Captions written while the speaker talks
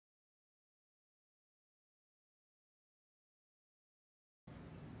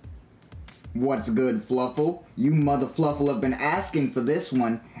What's good, Fluffle? You mother Fluffle have been asking for this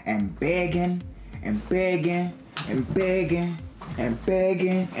one and begging and begging and begging and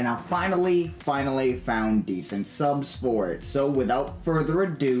begging, and I finally found decent subs for it. So without further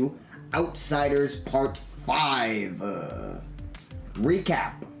ado, Outsiders Part 5.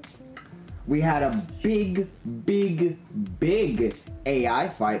 Recap. We had a big AI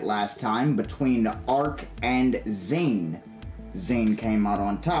fight last time between Ark and Zane. Zane came out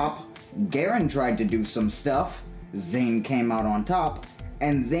on top. Garen tried to do some stuff. Zane came out on top.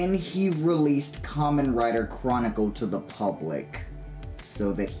 And then he released Kamen Rider Chronicle to the public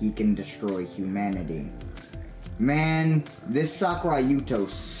so that he can destroy humanity. Man, this Sakurai Yuto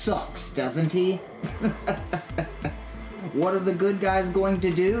sucks, doesn't he? What are the good guys going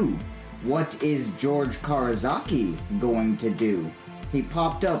to do? What is George Karazaki going to do? He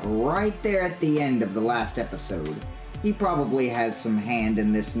popped up right there at the end of the last episode. He probably has some hand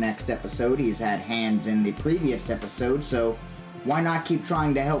in this next episode. He's had hands in the previous episode, so why not keep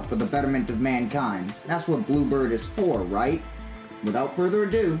trying to help for the betterment of mankind? That's what Bluebird is for, right? Without further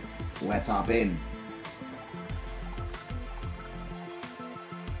ado, let's hop in.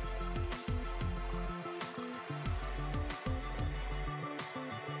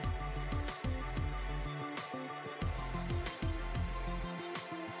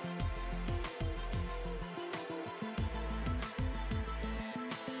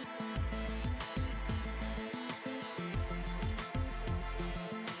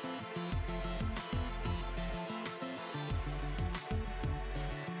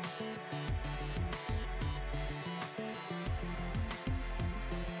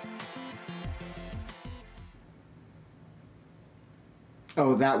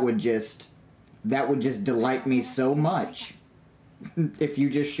 Oh, that would just delight me so much if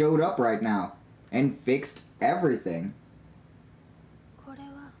you just showed up right now and fixed everything.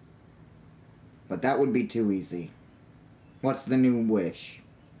 But that would be too easy. What's the new wish?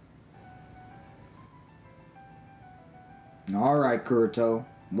 Alright, Kuroto,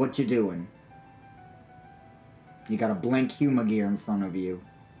 what you doing? You got a blank Huma gear in front of you.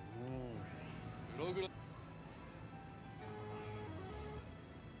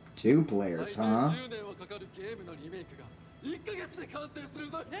 Two players, huh?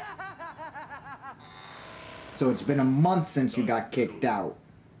 So it's been a month since you got kicked out.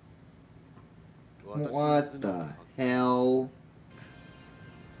 What the hell?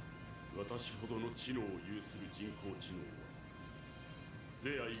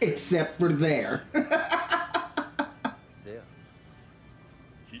 Except for there.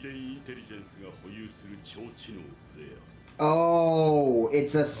 Oh,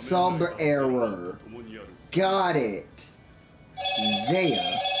 it's a sub error. Got it.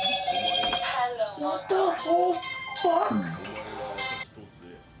 Zaya. What the whole fuck?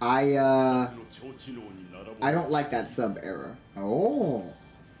 I don't like that sub error. Oh.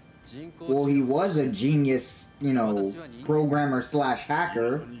 Well, he was a genius, you know, programmer slash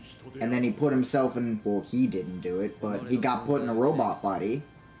hacker, and then he put himself in, well, he didn't do it, but he got put in a robot body.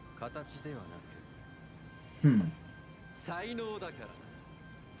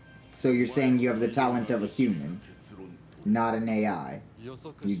 So you're saying you have the talent of a human, not an AI.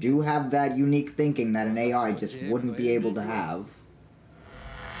 You do have that unique thinking that an AI just wouldn't be able to have.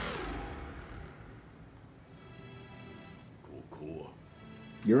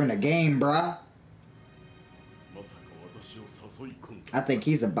 You're in a game, bruh. I think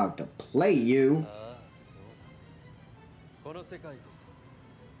he's about to play you.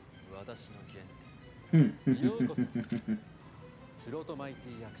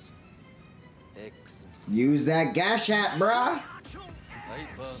 Use that gash hat, bruh.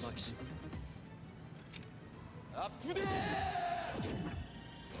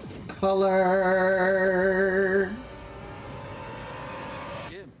 Color.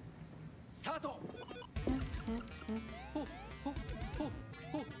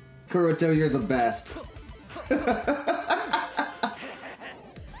 Kuroto, you're the best.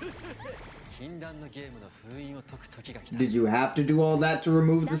 Did you have to do all that to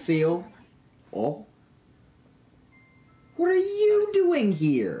remove the seal? Oh? What are you doing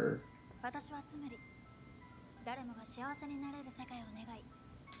here?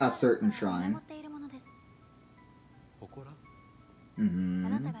 A certain shrine.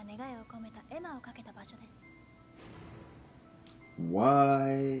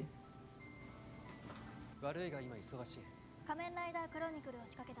 What?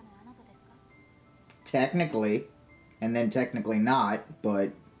 Technically, and then technically not,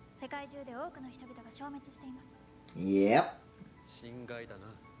 but... Yep.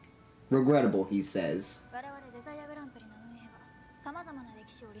 Regrettable, he says.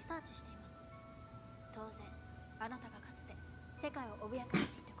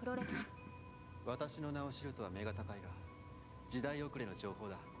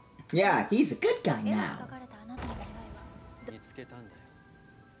 Yeah, he's a good guy now.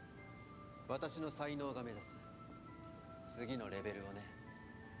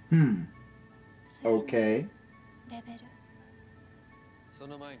 Okay.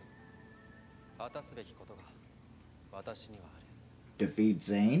 Defeat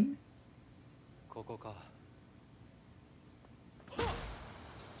Zane?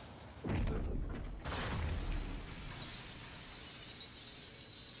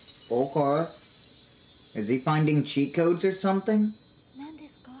 Okay. Is he finding cheat codes or something?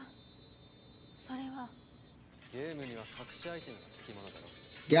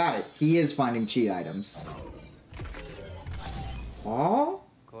 Got it. He is finding cheat items. Oh?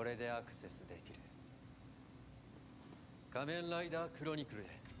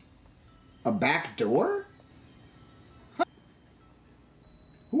 A back door? Huh.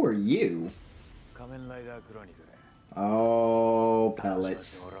 Who are you? Oh,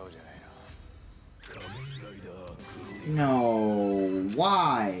 pellets. No,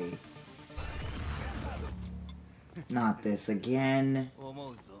 why? Not this again.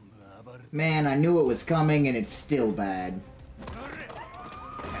 Man, I knew it was coming and it's still bad.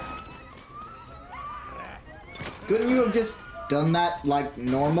 Couldn't you have just done that like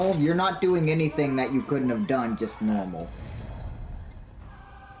normal? You're not doing anything that you couldn't have done just normal.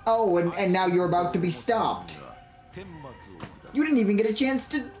 Oh, and now you're about to be stopped. You didn't even get a chance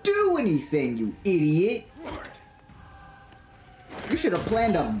to do anything, you idiot. You should have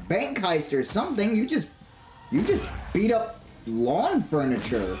planned a bank heist or something. You just beat up lawn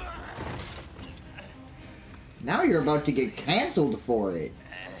furniture. Now you're about to get canceled for it.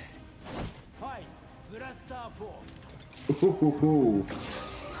 Ooh.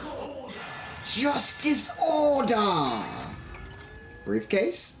 Justice order!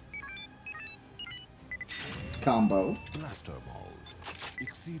 Briefcase? Combo.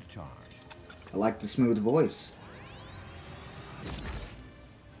 I like the smooth voice.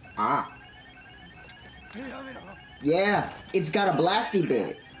 Ah. Yeah, it's got a blasty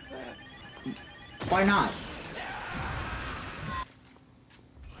bit. Why not?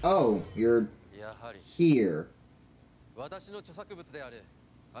 Oh, you're here.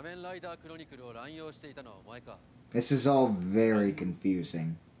 This is all very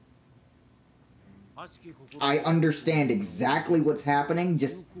confusing. I understand exactly what's happening,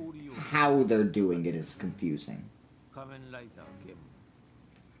 just how they're doing it is confusing.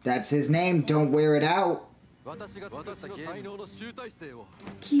 That's his name, don't wear it out. Get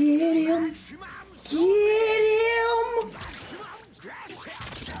him! Get him!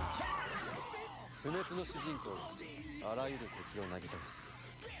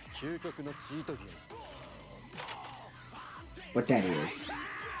 What that is.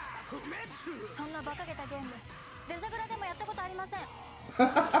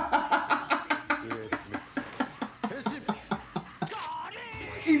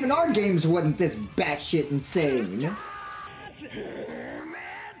 Even our games wasn't this batshit insane.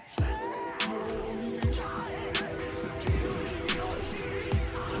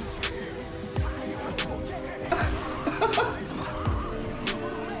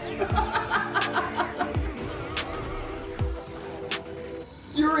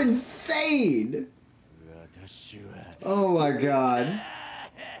 You're insane! Oh my god.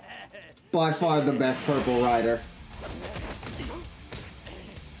 By far the best Purple Rider.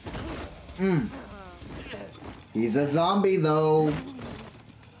 He's a zombie though.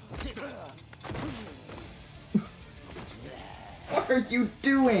 What are you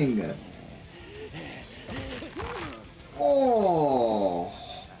doing? Oh.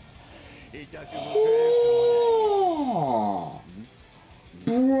 Oh.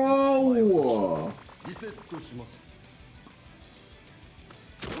 Bro.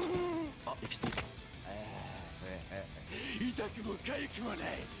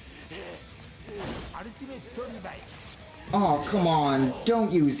 Oh, come on.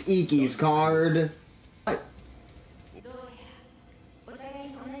 Don't use Iki's card.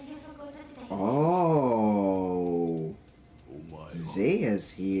 Oh.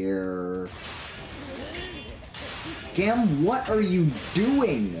 Zea's here. Gam, what are you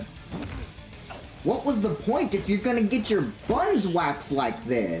doing? What was the point if you're gonna get your buns waxed like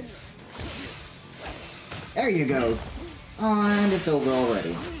this? There you go. And it's over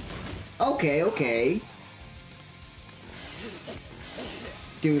already. Okay, okay.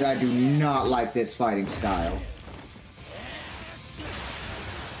 Dude, I do not like this fighting style.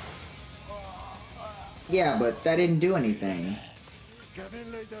 Yeah, but that didn't do anything.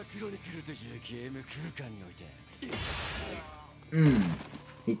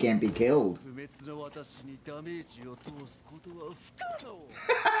 He can't be killed.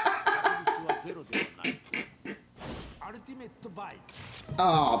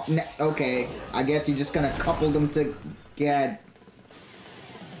 Oh, okay. I guess you're just gonna couple them together.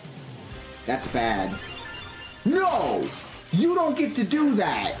 That's bad. No! You don't get to do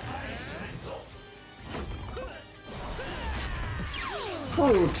that!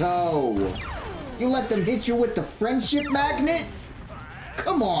 Kuroto! You let them hit you with the friendship magnet?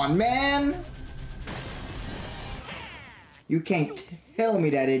 Come on, man! You can't tell me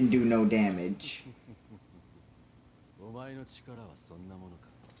that didn't do no damage.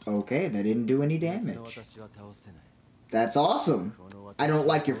 Okay, that didn't do any damage. That's awesome. I don't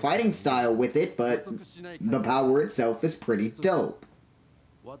like your fighting style with it, but the power itself is pretty dope.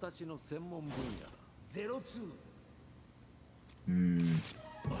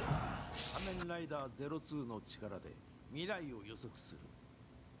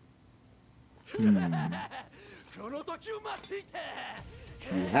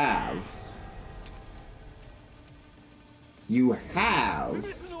 You have.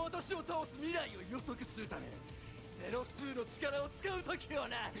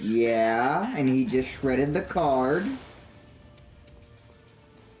 Yeah, and he just shredded the card.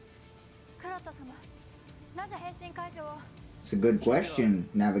 It's a good question,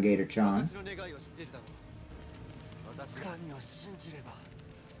 Navigator-chan.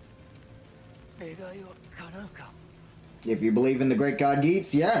 If you believe in the great god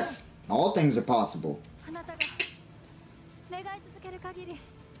Geats, yes, all things are possible.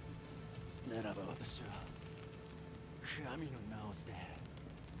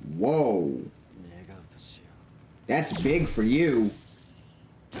 Whoa. That's big for you.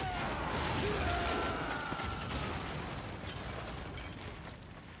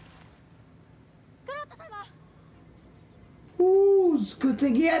 Ooh, it's a good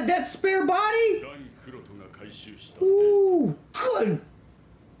thing he had that spare body. Ooh, good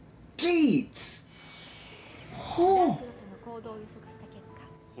Geats. Oh.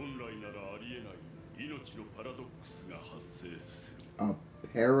 A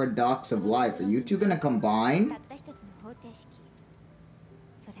paradox of life. Are you two gonna combine?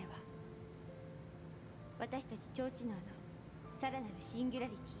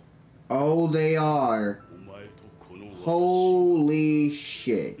 Oh, they are. Holy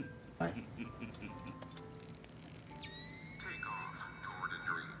shit.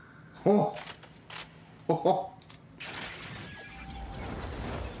 Oh. Oh.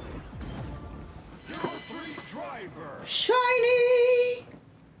 Shiny!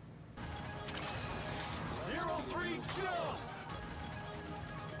 03 jump!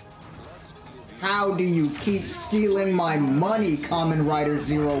 How do you keep stealing my money, Kamen Rider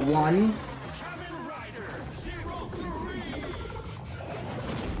 01? Kamen Rider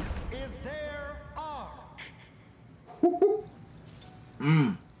 03 is there arc.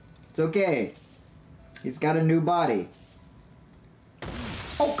 It's okay. He's got a new body.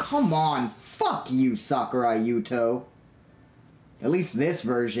 Oh, come on. Fuck you, Sakurai Yuto. At least this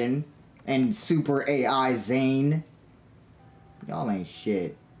version. And Super AI Zane. Y'all ain't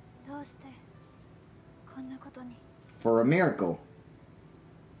shit. For a miracle.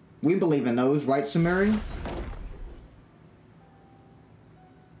 We believe in those, right, Samuri?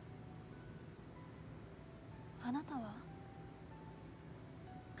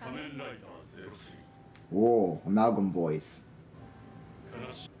 Whoa, amalgam voice.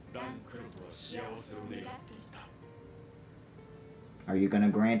 Are you gonna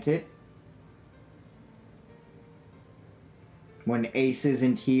grant it? When Ace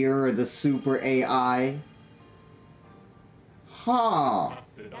isn't here or the Super AI? Huh.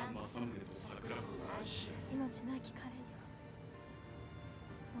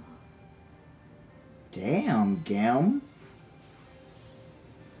 Damn, Gem.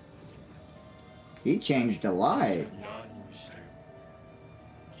 He changed a lot.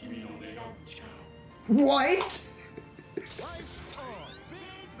 What?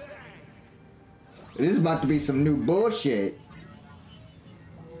 This is about to be some new bullshit.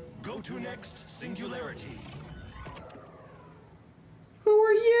 Go to next singularity. Who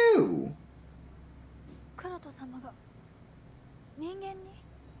are you?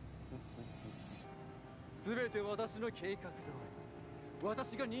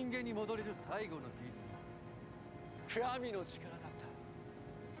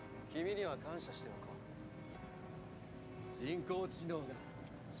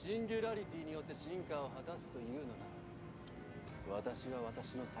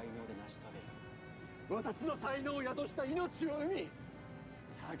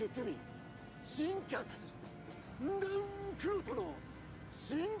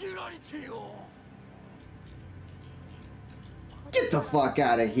 Get the fuck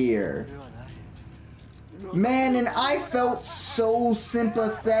out of here. Man, and I felt so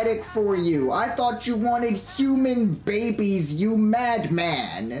sympathetic for you. I thought you wanted human babies, you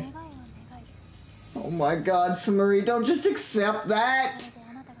madman. Oh my god, Sumari, don't just accept that.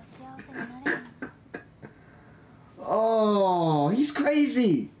 Oh, he's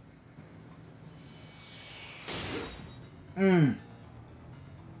crazy.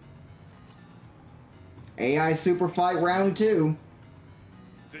 AI Super Fight Round 2.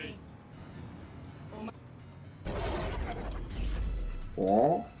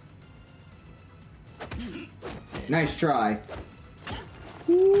 Oh. Nice try.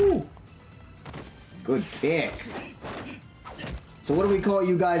 Woo. Good kick. So what do we call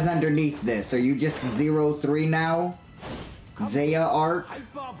you guys underneath this? Are you just 03 now? Zaya Arc?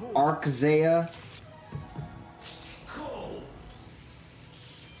 Arc Zaya?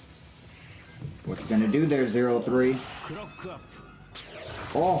 What you gonna do there, 03?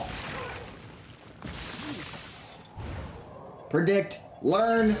 Oh. Predict.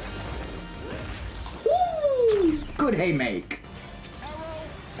 Learn. Woo! Good haymake.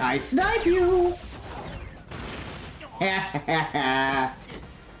 I snipe you. Ha ha ha.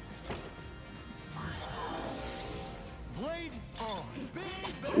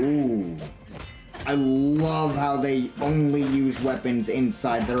 Ooh. I love how they only use weapons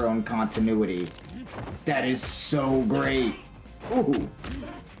inside their own continuity. That is so great. Ooh.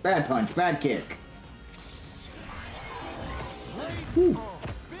 Bad punch, bad kick. Ooh.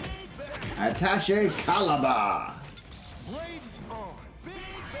 Attache Calabar.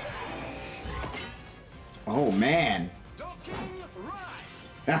 Oh man.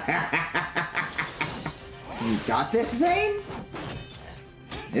 You got this, Zane?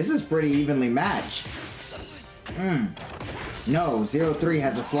 This is pretty evenly matched. No, 03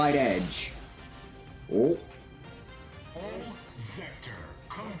 has a slight edge. Oh.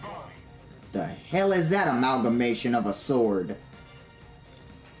 The hell is that amalgamation of a sword?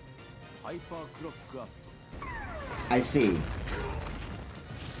 I see.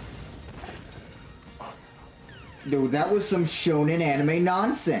 Dude, that was some shonen anime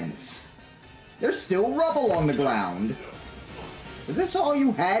nonsense. There's still rubble on the ground. Is this all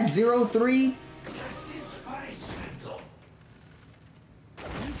you had, 03?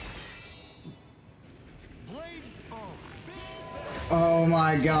 Oh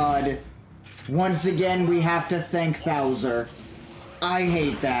my god. Once again, we have to thank Thouser. I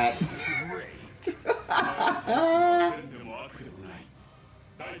hate that.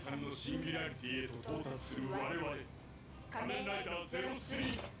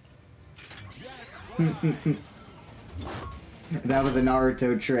 That was a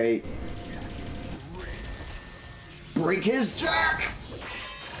Naruto trait. Break his jack!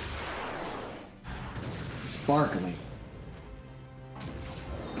 Sparkly.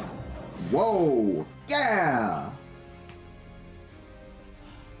 Whoa! Yeah!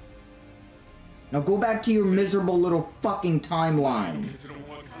 Now go back to your miserable little fucking timeline.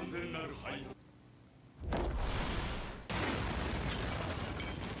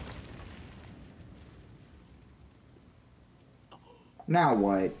 Now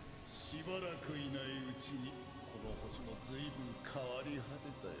what?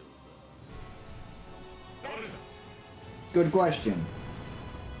 Good question.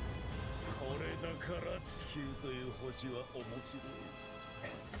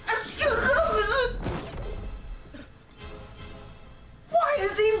 Why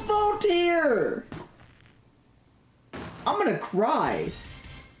is he Voltaire? I'm gonna cry.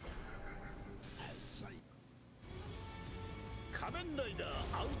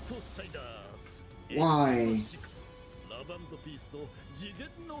 Why?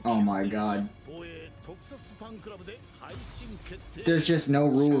 Oh my god. There's just no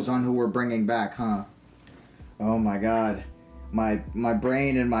rules on who we're bringing back, huh? Oh my god. My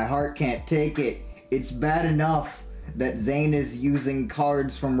brain and my heart can't take it. It's bad enough that Zane is using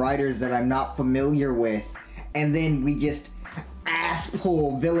cards from writers that I'm not familiar with, and then we just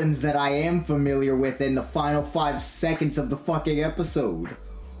ass-pull villains that I am familiar with in the final 5 seconds of the fucking episode.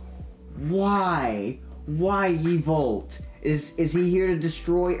 Why? Why Evolt? Is he here to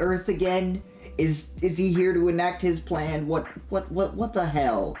destroy Earth again? Is he here to enact his plan? What the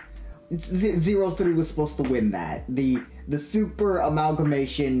hell? 03 was supposed to win that. The super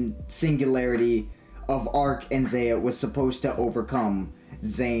amalgamation singularity of Arc and Zaya was supposed to overcome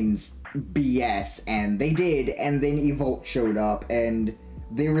Zane's BS, and they did, and then Evolt showed up, and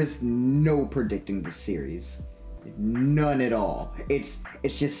there is no predicting the series. None at all. It's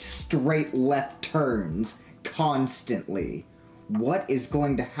just straight left turns constantly. What is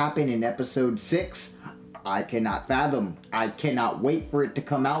going to happen in episode 6? I cannot fathom. I cannot wait for it to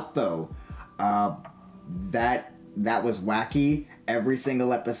come out though. That was wacky. Every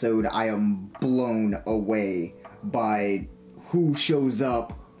single episode I am blown away by who shows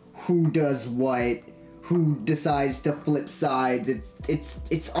up, who does what, who decides to flip sides.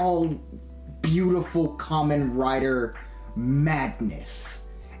 It's all beautiful Kamen Rider madness,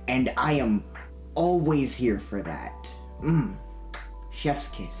 and I am always here for that. Chef's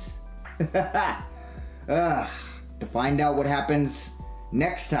kiss. To find out what happens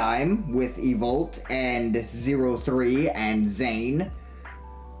next time with Evolt and 03 and Zane,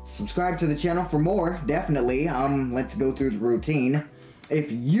 subscribe to the channel for more, definitely. Let's go through the routine.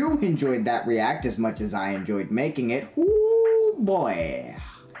 If you enjoyed that react as much as I enjoyed making it, whoo boy,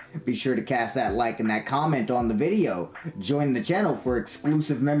 be sure to cast that like and that comment on the video. Join the channel for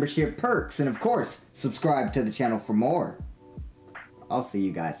exclusive membership perks, and of course, subscribe to the channel for more. I'll see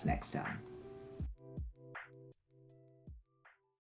you guys next time.